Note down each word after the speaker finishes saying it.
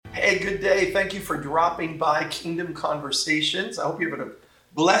Hey, good day. Thank you for dropping by Kingdom Conversations. I hope you're having a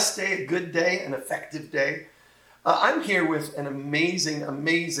blessed day, a good day, an effective day. I'm here with an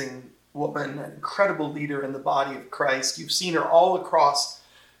amazing woman, an incredible leader in the body of Christ. You've seen her all across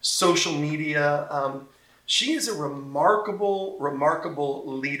social media. She is a remarkable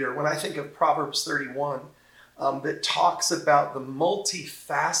leader. When I think of Proverbs 31, that talks about the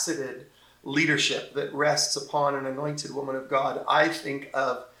multifaceted leadership that rests upon an anointed woman of God, I think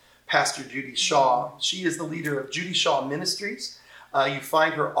of Pastor Judy Shaw. She is the leader of Judy Shaw Ministries. You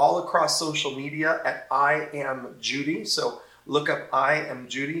find her all across social media at I Am Judy. So look up I Am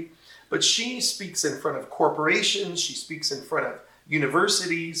Judy. But she speaks in front of corporations. She speaks in front of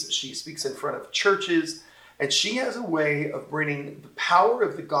universities. She speaks in front of churches. And she has a way of bringing the power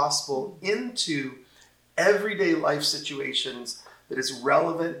of the gospel into everyday life situations that is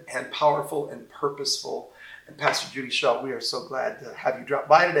relevant and powerful and purposeful. And Pastor Judy Shaw, we are so glad to have you drop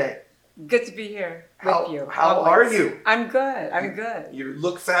by today. Good to be here with you. How are you? I'm good. You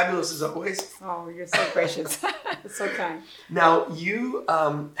look fabulous as always. Oh, you're so gracious. So kind. Now, you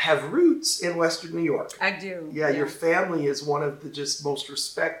have roots in Western New York. I do. Yeah, your family is one of the just most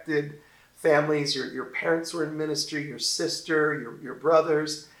respected families. Your parents were in ministry, your sister, your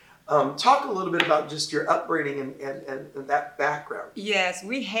brothers. Talk a little bit about just your upbringing and that background. Yes,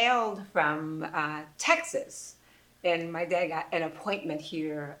 we hailed from Texas, and my dad got an appointment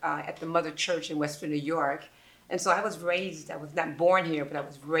here at the Mother Church in Western New York. And so I was not born here, but I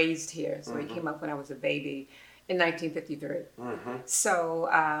was raised here. So he came up when I was a baby in 1953. So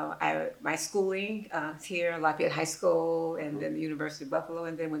my schooling here, Lafayette High School, and then the University of Buffalo,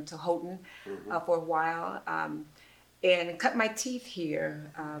 and then went to Houghton for a while. And cut my teeth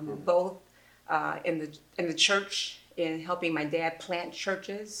here, both in the church, in helping my dad plant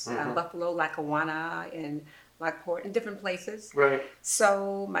churches, Buffalo, Lackawanna, and Lockport, in different places. Right.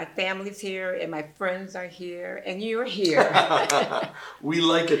 So my family's here, and my friends are here, and you're here. We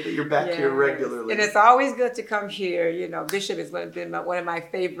like it that you're back here regularly. And it's always good to come here. You know, Bishop has been one of my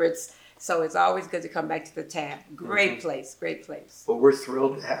favorites. So it's always good to come back to the tab. Great place. Well, we're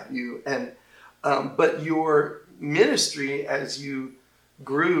thrilled to have you. And but your ministry, as you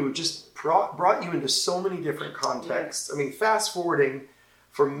grew, just brought you into so many different contexts. Yes. I mean, fast forwarding,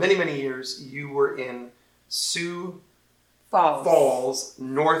 for many years, you were in Sioux Falls,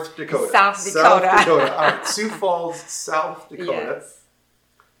 North Dakota. South Dakota. All right, Sioux Falls, South Dakota. Yes.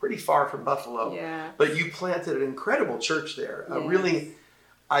 Pretty far from Buffalo. Yeah. But you planted an incredible church there. Yes. Really,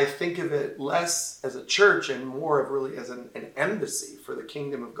 I think of it less as a church and more of really as an embassy for the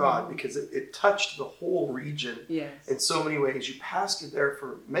kingdom of God, because it touched the whole region in so many ways. You pastored there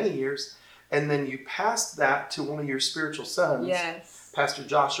for many years, and then you passed that to one of your spiritual sons, Pastor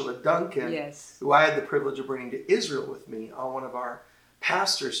Joshua Duncan, who I had the privilege of bringing to Israel with me on one of our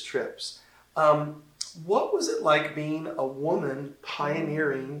pastor's trips. What was it like being a woman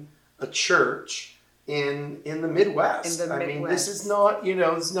pioneering a church in the Midwest? I mean, this is not,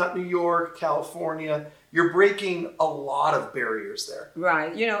 it's not New York, California. You're breaking a lot of barriers there.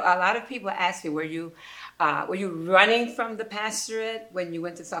 Right. You know, a lot of people ask me, were you running from the pastorate when you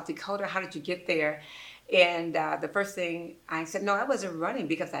went to South Dakota? How did you get there? And the first thing I said, no, I wasn't running,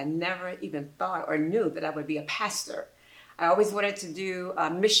 because I never even thought or knew that I would be a pastor. I always wanted to do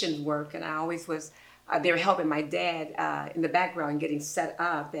mission work, and I always was there helping my dad in the background, getting set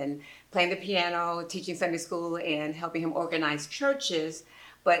up and playing the piano, teaching Sunday school, and helping him organize churches.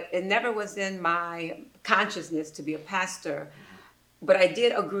 But it never was in my consciousness to be a pastor. But I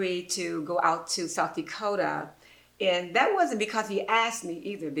did agree to go out to South Dakota. And that wasn't because he asked me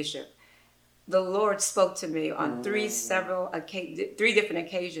either, Bishop. The Lord spoke to me on three different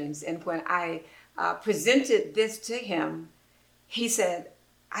occasions. And when I presented this to him, he said,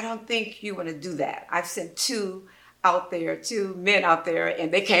 I don't think you want to do that. I've sent two men out there,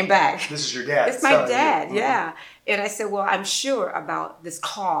 and they came back. This is your dad? It's my dad, yeah. And I said, well, I'm sure about this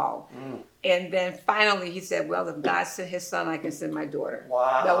call. And then finally he said, well, if God sent his son, I can send my daughter.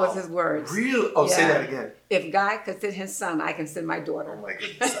 Wow. That was his words. Really? Oh, say that again. If God could send his son, I can send my daughter. Oh my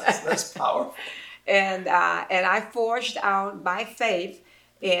goodness, that's powerful. And I forged out by faith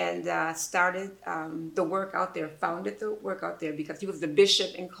and started the work out there, founded the work out there, because he was the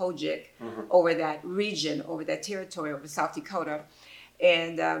bishop in Kojic over that region, over that territory, over South Dakota,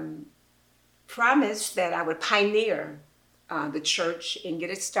 and promised that I would pioneer the church and get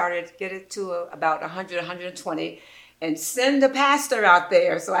it started, get it to about 100, 120, and send a pastor out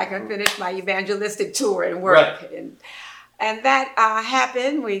there so I can finish my evangelistic tour and work. Right. And that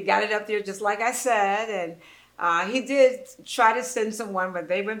happened. We got it up there just like I said, and He did try to send someone, but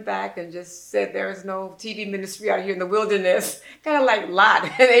they went back and just said there is no TV ministry out here in the wilderness. Kind of like Lot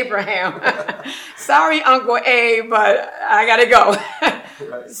and Abraham. Sorry, Uncle A, but I got to go.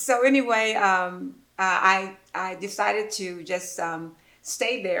 Right. So anyway, I decided to just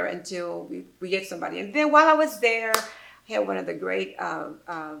stay there until we get somebody. And then while I was there, I had one of the great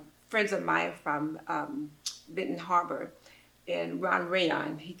friends of mine from Benton Harbor, and Ron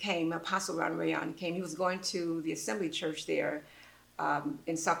Rayon. He came, Apostle Ron Rayon came. He was going to the Assembly Church there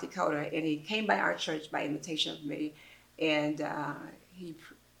in South Dakota, and he came by our church by invitation of me, and he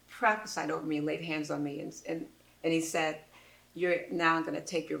prophesied over me and laid hands on me, and he said, "You're now going to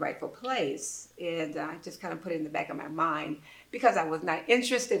take your rightful place." And I just kind of put it in the back of my mind because I was not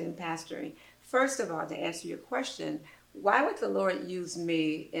interested in pastoring. First of all, to answer your question, why would the Lord use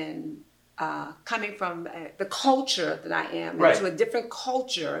me in coming from the culture that I am right. into a different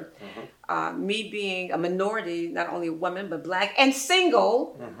culture, me being a minority, not only a woman, but black and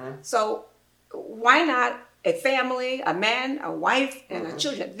single. So why not a family, a man, a wife, and a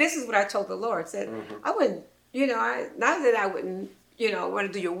children? This is what I told the Lord. Said, I wouldn't, not that I wouldn't, want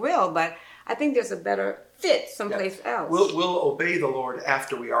to do your will, but I think there's a better fit someplace else. We'll obey the Lord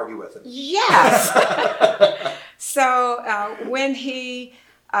after we argue with him. Yes. So when he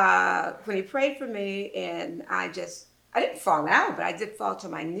prayed for me, and I didn't fall out, but I did fall to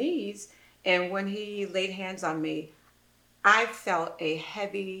my knees. And when he laid hands on me, I felt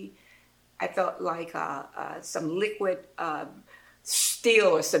like some liquid steel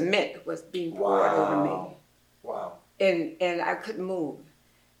or cement was being poured over me. Wow. And I couldn't move.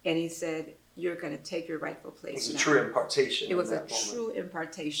 And he said, "You're going to take your rightful place." It was a true impartation. It was a true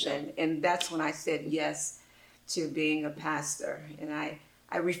impartation. Yeah. And that's when I said yes to being a pastor. And I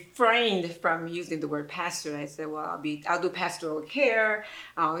refrained from using the word pastor. I said, well, I'll do pastoral care.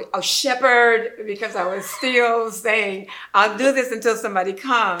 I'll shepherd, because I was still saying, I'll do this until somebody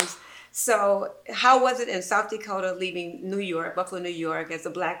comes. So how was it in South Dakota, leaving New York, Buffalo, New York, as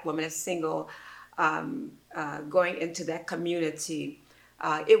a black woman, as single, going into that community?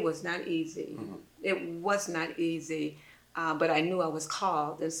 It was not easy. It was not easy, but I knew I was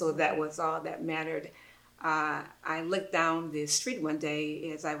called, and so that was all that mattered. I looked down the street one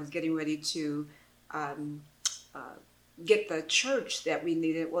day as I was getting ready to get the church that we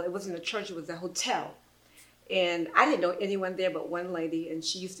needed. Well, it wasn't a church, it was a hotel. And I didn't know anyone there but one lady, and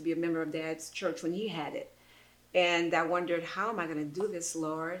she used to be a member of Dad's church when he had it. And I wondered, how am I going to do this,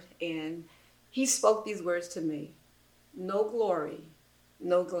 Lord? And he spoke these words to me: no glory,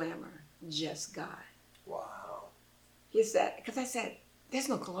 no glamour, just God. Wow. He said, because I said, there's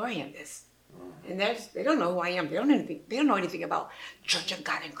no glory in this. And they don't know who I am. They don't know anything about Church of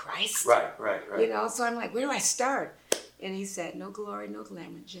God in Christ. Right. So I'm like, where do I start? And he said, no glory, no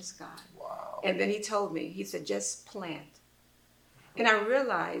glamour, just God. Wow. And then he told me, he said, just plant. And I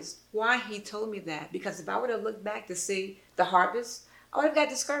realized why he told me that, because if I would have looked back to see the harvest, I would have got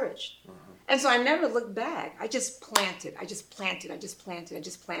discouraged. And so I never looked back. I just planted. I just worked.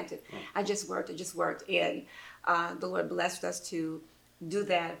 And the Lord blessed us to do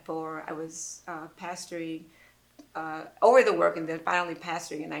that I was pastoring over the work, and then finally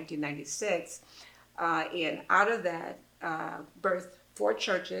pastoring in 1996. And out of that, birthed 4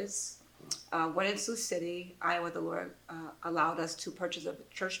 churches, one in Sioux City, Iowa. The Lord allowed us to purchase a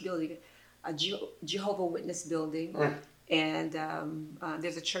church building, a Jehovah Witness building. And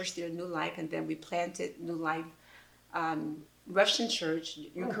there's a church there, New Life, and then we planted New Life Russian church,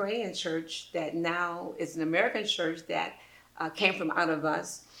 Ukrainian church, that now is an American church that came from out of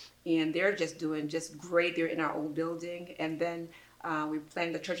us, and they're just doing great. They're in our old building. And then we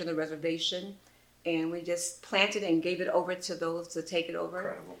planted the church on the reservation, and we just planted and gave it over to those to take it over.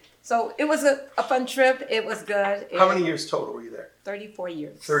 Incredible. So it was a fun trip. It was good. How many years total were you there? 34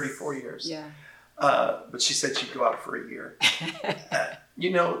 years. 34 years. Yeah. But she said she'd go out for a year.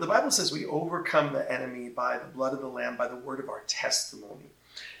 The Bible says we overcome the enemy by the blood of the Lamb, by the word of our testimony.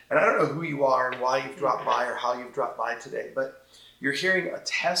 And I don't know who you are and why you've dropped by or how you've dropped by today, but you're hearing a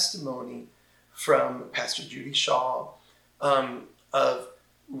testimony from Pastor Judy Shaw of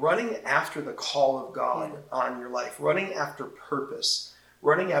running after the call of God on your life, running after purpose,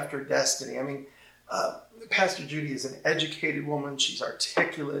 running after destiny. I mean, Pastor Judy is an educated woman. She's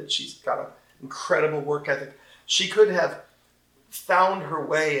articulate. She's got an incredible work ethic. She could have found her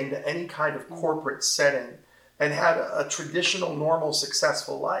way into any kind of corporate setting and had a traditional, normal,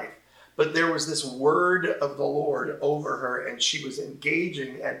 successful life. But there was this word of the Lord over her, and she was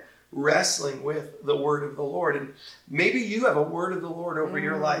engaging and wrestling with the word of the Lord. And maybe you have a word of the Lord over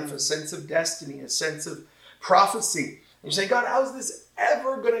your life, a sense of destiny, a sense of prophecy. And you're saying, God, how is this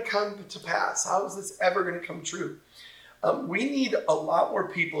ever going to come to pass? How is this ever going to come true? We need a lot more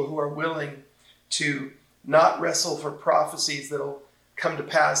people who are willing to not wrestle for prophecies that'll come to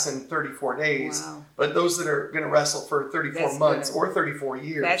pass in 34 days, but those that are going to wrestle for 34 months or 34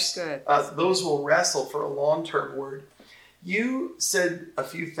 years. That's good. Those will wrestle for a long-term word. You said a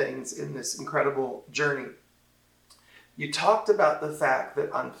few things in this incredible journey. You talked about the fact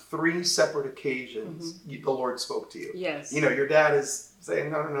that on 3 separate occasions, the Lord spoke to you. Yes. You know, your dad is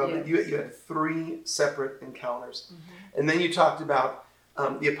saying, no. Yes. But you had 3 separate encounters. And then you talked about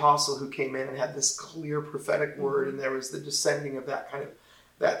the apostle who came in and had this clear prophetic word, and there was the descending of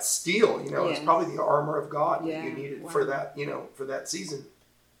that steel. You know, it's probably the armor of God that you needed for that, for that season.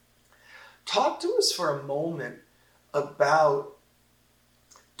 Talk to us for a moment about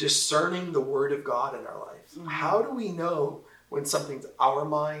discerning the word of God in our life. How do we know when something's our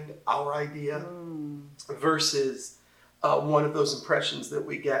mind, our idea, versus one of those impressions that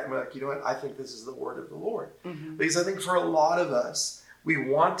we get and we're like, you know what, I think this is the word of the Lord. Because I think for a lot of us, we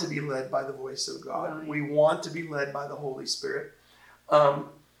want to be led by the voice of God. Right. We want to be led by the Holy Spirit.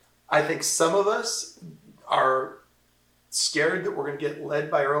 I think some of us are scared that we're going to get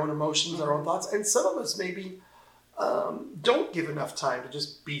led by our own emotions, our own thoughts, and some of us maybe don't give enough time to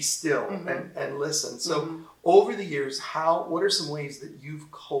just be still and listen. So over the years, what are some ways that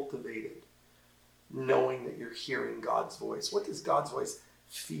you've cultivated knowing that you're hearing God's voice? What does God's voice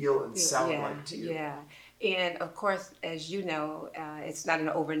feel and sound like to you? Yeah. And of course, as you know, it's not an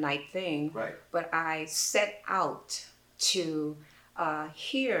overnight thing, right? But I set out to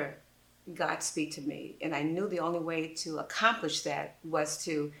hear God speak to me. And I knew the only way to accomplish that was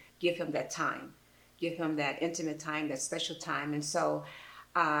to give him that time, give him that intimate time, that special time. And so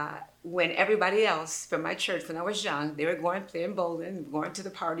when everybody else from my church, when I was young, they were going playing bowling, going to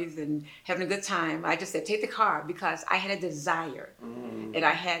the parties and having a good time, I just said, take the car, because I had a desire and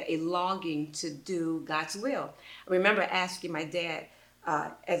I had a longing to do God's will. I remember asking my dad,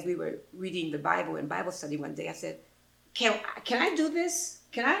 as we were reading the Bible in Bible study one day, I said, can I do this?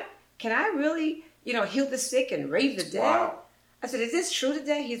 Can I really, heal the sick and raise the dead? Wow. I said, is this true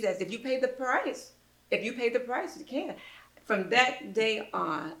today? He says, if you pay the price, you can. From that day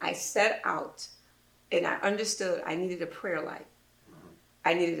on, I set out and I understood I needed a prayer life.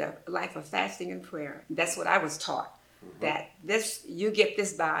 I needed a life of fasting and prayer. That's what I was taught. That you get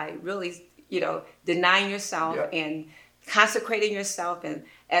this by really, denying yourself and consecrating yourself. And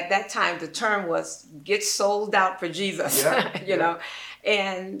at that time, the term was get sold out for Jesus, know.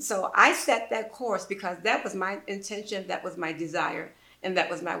 And so I set that course because that was my intention, that was my desire, and that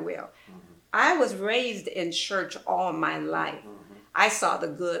was my will. I was raised in church all my life. I saw the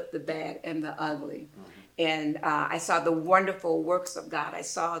good, the bad, and the ugly. And I saw the wonderful works of God. I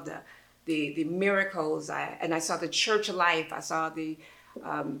saw the miracles. And I saw the church life. I saw the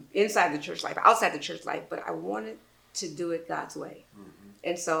inside the church life, outside the church life. But I wanted to do it God's way.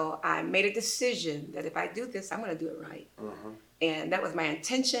 And so I made a decision that if I do this, I'm going to do it right. And that was my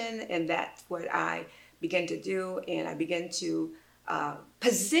intention. And that's what I began to do. And I began to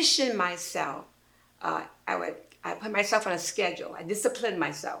position myself. I put myself on a schedule. I disciplined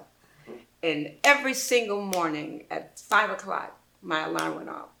myself. And every single morning at 5 o'clock, my alarm went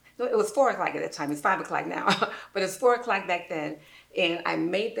off. So it was 4 o'clock at that time. It's 5 o'clock now. But it's 4 o'clock back then. And I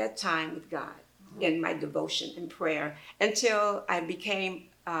made that time with God in my devotion and prayer until I became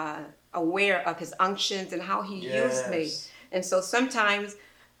aware of his unctions and how he used me. And so sometimes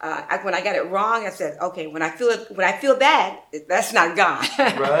when I got it wrong, I said, okay, when I feel bad, that's not God.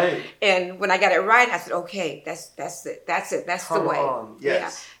 Right. And when I got it right, I said, okay, that's it. That's the way. On.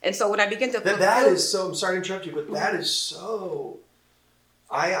 Yes. Yeah. And so when I began to that is so, I'm sorry to interrupt you, but that is so,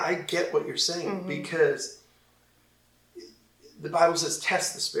 I get what you're saying because the Bible says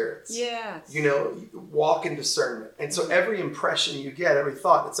test the spirits. Yes. Walk in discernment. And so every impression you get, every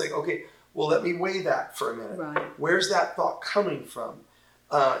thought, it's like, okay, well, let me weigh that for a minute. Right. Where's that thought coming from?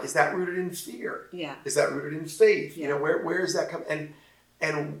 Is that rooted in fear? Yeah. Is that rooted in faith? Yeah. Where is that coming?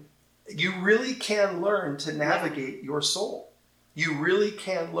 And you really can learn to navigate your soul. You really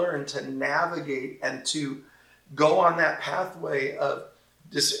can learn to navigate and to go on that pathway of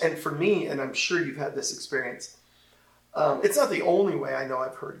this. And for me, and I'm sure you've had this experience, it's not the only way I know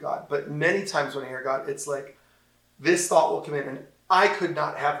I've heard God, but many times when I hear God, it's like this thought will come in and I could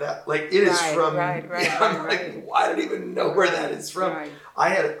not have that. Like it is from, right. Like, I don't even know where that is from. Right. I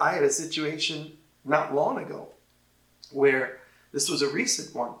had a situation not long ago where this was a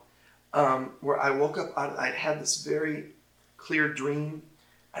recent one, where I woke up, I'd had this very clear dream,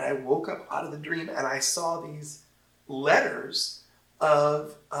 and I woke up out of the dream and I saw these letters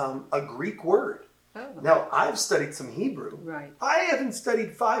of a Greek word. Oh. Now, I've studied some Hebrew. Right. I haven't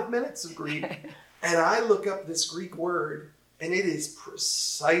studied 5 minutes of Greek. And I look up this Greek word, and it is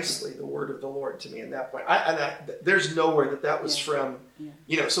precisely the word of the Lord to me in that point. There's nowhere that was from.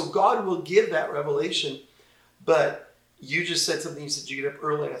 Yeah. So God will give that revelation. But you just said something. You said you get up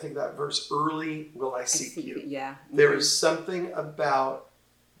early. And I think that verse, early will I seek you. Yeah. There is something about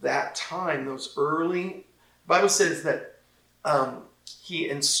that time, those early. The Bible says that he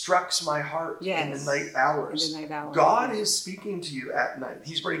instructs my heart in the night hours. God is speaking to you at night.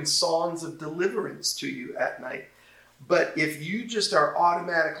 He's bringing songs of deliverance to you at night. But if you just are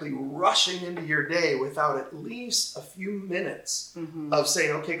automatically rushing into your day without at least a few minutes of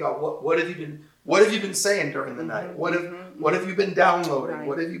saying, okay, God, what have you been saying during the night? What have you been downloading? Right.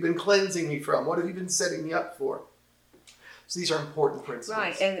 What have you been cleansing me from? What have you been setting me up for? So these are important principles.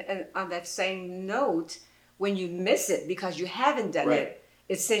 Right. And on that same note, when you miss it because you haven't done it,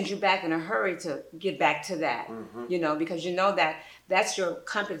 it sends you back in a hurry to get back to that, because you know that's your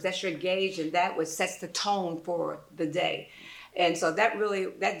compass, that's your gauge, and that what sets the tone for the day. And so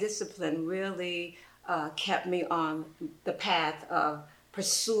that discipline really kept me on the path of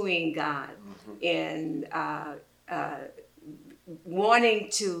pursuing God and wanting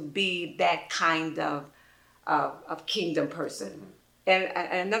to be that kind of kingdom person. And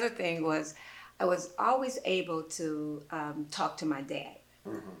another thing was, I was always able to talk to my dad.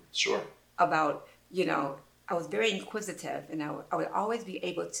 Sure. About, I was very inquisitive, and I would always be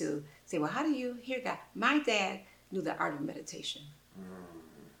able to say, well, how do you hear God? My dad knew the art of meditation.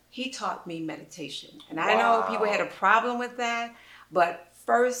 He taught me meditation. And I know people had a problem with that, but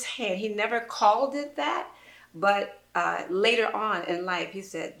firsthand, he never called it that, but later on in life, he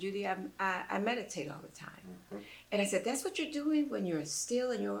said, Judy, I meditate all the time. And I said, that's what you're doing when you're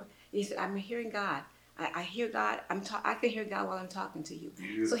still and he said, I'm hearing God. I hear God. I can hear God while I'm talking to you.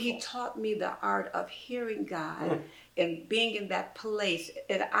 Beautiful. So he taught me the art of hearing God and being in that place.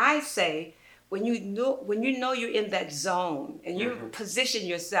 And I say, when you know you're in that zone and you position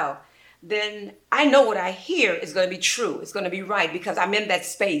yourself, then I know what I hear is going to be true. It's going to be right because I'm in that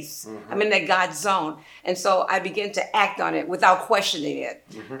space. I'm in that God zone. And so I begin to act on it without questioning it.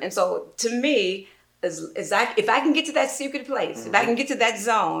 And so to me, if I can get to that secret place, if I can get to that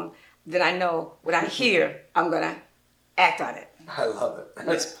zone, then I know what I hear, I'm going to act on it. I love it.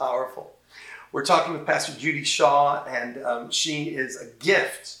 That's powerful. We're talking with Pastor Judy Shaw, and she is a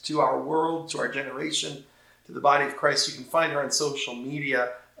gift to our world, to our generation, to the body of Christ. You can find her on social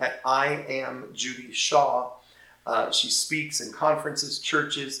media at I Am Judy Shaw. She speaks in conferences,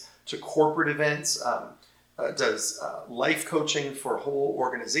 churches, to corporate events, does life coaching for whole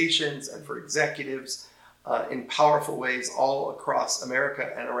organizations and for executives, in powerful ways all across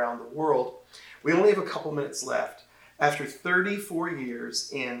America and around the world. We only have a couple minutes left. After 34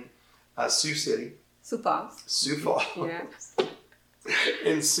 years in Sioux Falls. Yeah.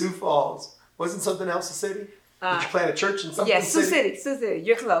 In Sioux Falls. Wasn't something else a city? Did you plant a church in something city? Sioux City.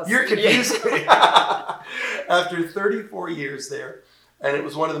 You're close. You're confusing me. After 34 years there, and it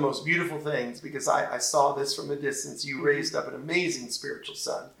was one of the most beautiful things because I saw this from a distance. You raised up an amazing spiritual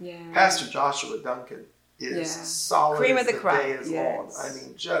son. Yeah. Pastor Joshua Duncan is solid cream as of the crop. Day is long. I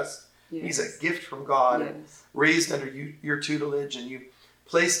mean, he's a gift from God, raised under your tutelage, and you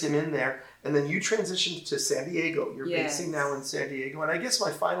placed him in there. And then you transitioned to San Diego. You're basing now in San Diego. And I guess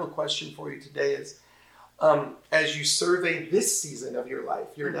my final question for you today is, as you survey this season of your life,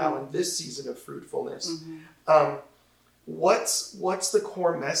 you're now in this season of fruitfulness. What's the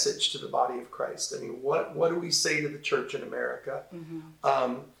core message to the body of Christ? I mean, what do we say to the church in America?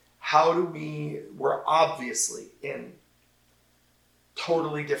 We're obviously in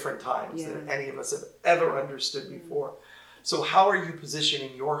totally different times than any of us have ever understood before. So how are you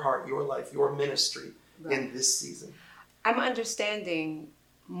positioning your heart, your life, your ministry in this season? I'm understanding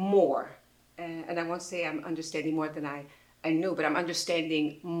more. And I won't say I'm understanding more than I knew, but I'm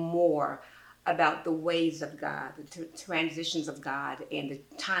understanding more about the ways of God, the transitions of God, and the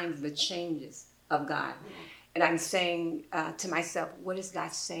times, the changes of God. And I'm saying to myself, what is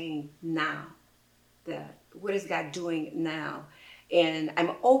God saying now? What is God doing now? And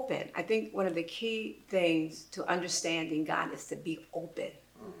I'm open. I think one of the key things to understanding God is to be open.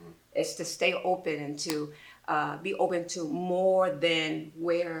 It's to stay open and to be open to more than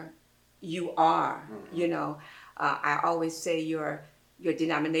where you are. I always say your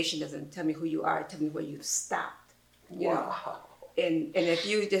denomination doesn't tell me who you are, it tells me where you've stopped. You know? And if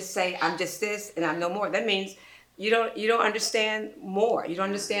you just say, I'm just this and I'm no more, that means you don't understand more. You don't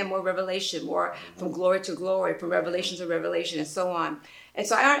understand more revelation, more from glory to glory, from revelation to revelation, and so on. And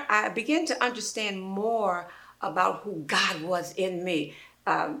so I began to understand more about who God was in me.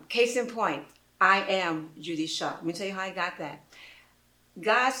 Case in point, I am Judy Shaw. Let me tell you how I got that.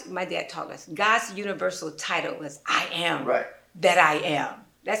 My dad taught us, God's universal title was I am that I am.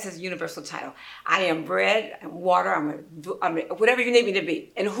 That's his universal title. I am bread, I'm water, I'm whatever you need me to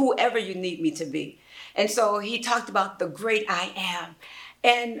be, and whoever you need me to be. And so he talked about the great I am.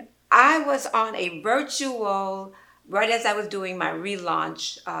 And I was on a virtual, right as I was doing my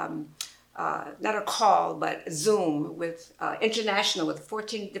relaunch, not a call, but Zoom with international with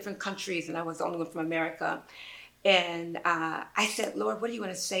 14 different countries, and I was the only one from America. And I said, Lord, what do you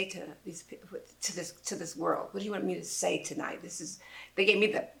want to say to these people, to this world? What do you want me to say tonight? They gave me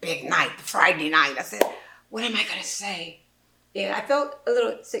the big night, the Friday night. I said, what am I going to say? And I felt a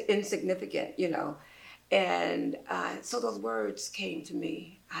little insignificant, you know. And so those words came to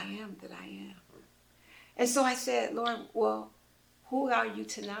me, I am that I am. And so I said, Lord, well, who are you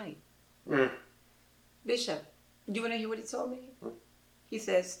tonight? Bishop, do you want to hear what he told me? He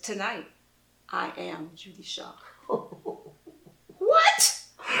says, tonight, I am Judy Shaw. What?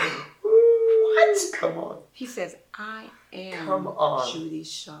 What? Come on. He says, I am Judy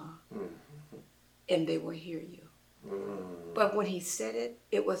Shaw. And they will hear you. But when he said it,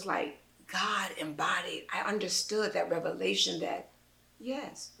 it was like God embodied. I understood that revelation that,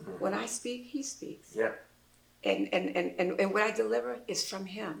 yes, when I speak, he speaks. Yeah. And what I deliver is from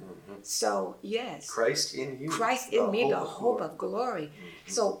him. So, yes. Christ in you. Christ in me, the hope of glory.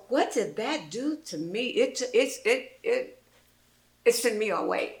 So what did that do to me? It sent me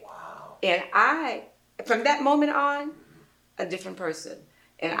away. Wow. And I, from that moment on, a different person.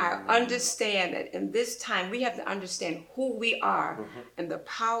 And I understand that in this time, we have to understand who we are and the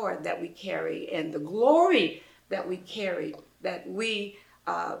power that we carry and the glory that we carry, that we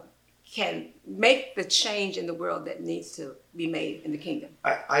can make the change in the world that needs to be made in the kingdom.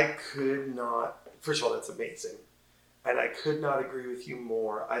 I could not, first of all, that's amazing. And I could not agree with you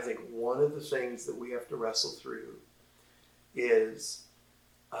more. I think one of the things that we have to wrestle through is,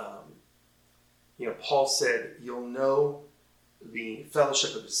 Paul said, you'll know the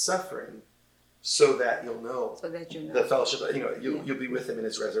fellowship of his suffering so that you'll know, the fellowship, you'll be with him in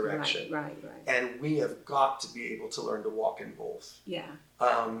his resurrection. Right. And we have got to be able to learn to walk in both. Yeah.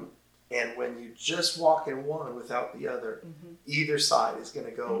 And when you just walk in one without the other, either side is going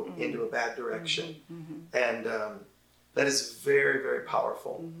to go into a bad direction. And that is very, very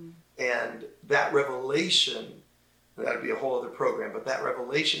powerful. And that revelation, that would be a whole other program, but that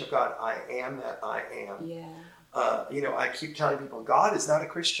revelation of God, I am that I am. Yeah. I keep telling people, God is not a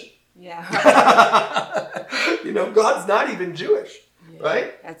Christian. Yeah. God's not even Jewish,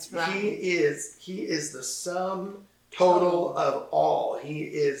 right? That's right. He is the sum total of all. He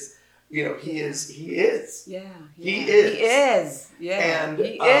is. He is. Yeah. He is. He is. Yeah. And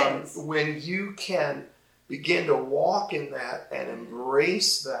he is. When you can begin to walk in that and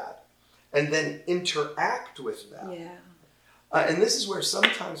embrace that, and then interact with that. Yeah. And this is where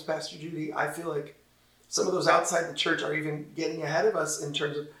sometimes, Pastor Judy, I feel like some of those outside the church are even getting ahead of us in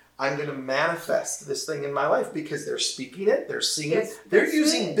terms of, I'm going to manifest this thing in my life because they're speaking it, they're seeing it, they're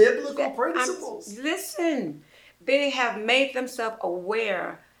using biblical principles. Listen, they have made themselves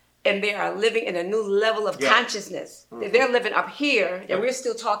aware. And they are living in a new level of consciousness. They're living up here, and we're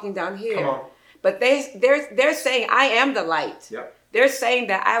still talking down here. Come on. But they're saying, I am the light. Yep. They're saying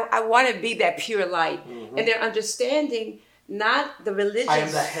that I want to be that pure light. And they're understanding not the religious. I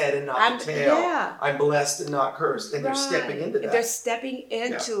am the head and not the tail. Yeah. I'm blessed and not cursed. And they're stepping into that. They're stepping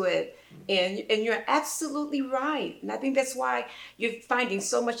into it. And you're absolutely right. And I think that's why you're finding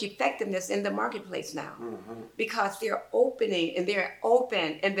so much effectiveness in the marketplace now. Because they're opening and they're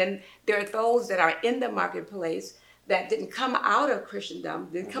open. And then there are those that are in the marketplace that didn't come out of Christendom,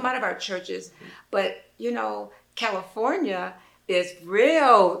 didn't come out of our churches. But, California is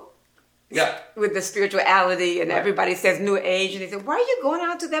real with the spirituality. And everybody says New Age. And they say, why are you going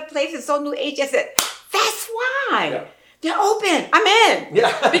out to that place? It's so New Age. I said, that's why. Yeah. They're open. I'm in.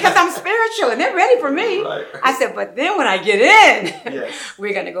 Yeah. Because I'm spiritual and they're ready for me. Right. I said, but then when I get in,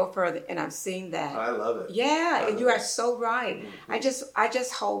 we're going to go further. And I'm seeing that. I love it. Yeah. And you are so right. I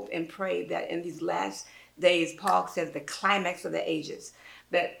just hope and pray that in these last days, Paul says the climax of the ages,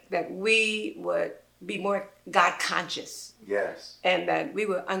 that we would be more God conscious. Yes. And that we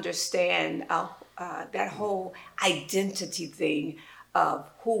would understand that whole identity thing of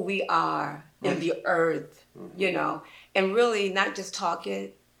who we are in the earth, and really not just talk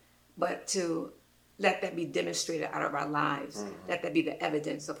it, but to let that be demonstrated out of our lives. Let that be the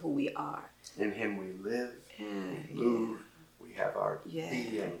evidence of who we are. In him we live, we move, we have our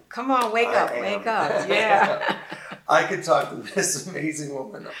being. Come on, wake up. Yeah. I could talk to this amazing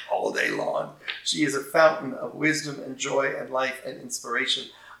woman all day long. She is a fountain of wisdom and joy and life and inspiration.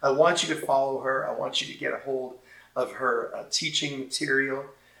 I want you to follow her. I want you to get a hold of her teaching material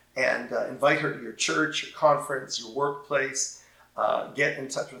and invite her to your church, your conference, your workplace. Get in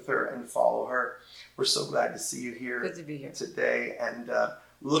touch with her and follow her. We're so glad to see you here, Good to be here today, and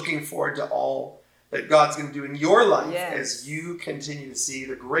looking forward to all that God's going to do in your life as you continue to see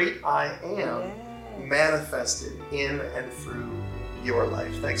the great I am manifested in and through your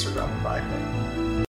life. Thanks for dropping by today.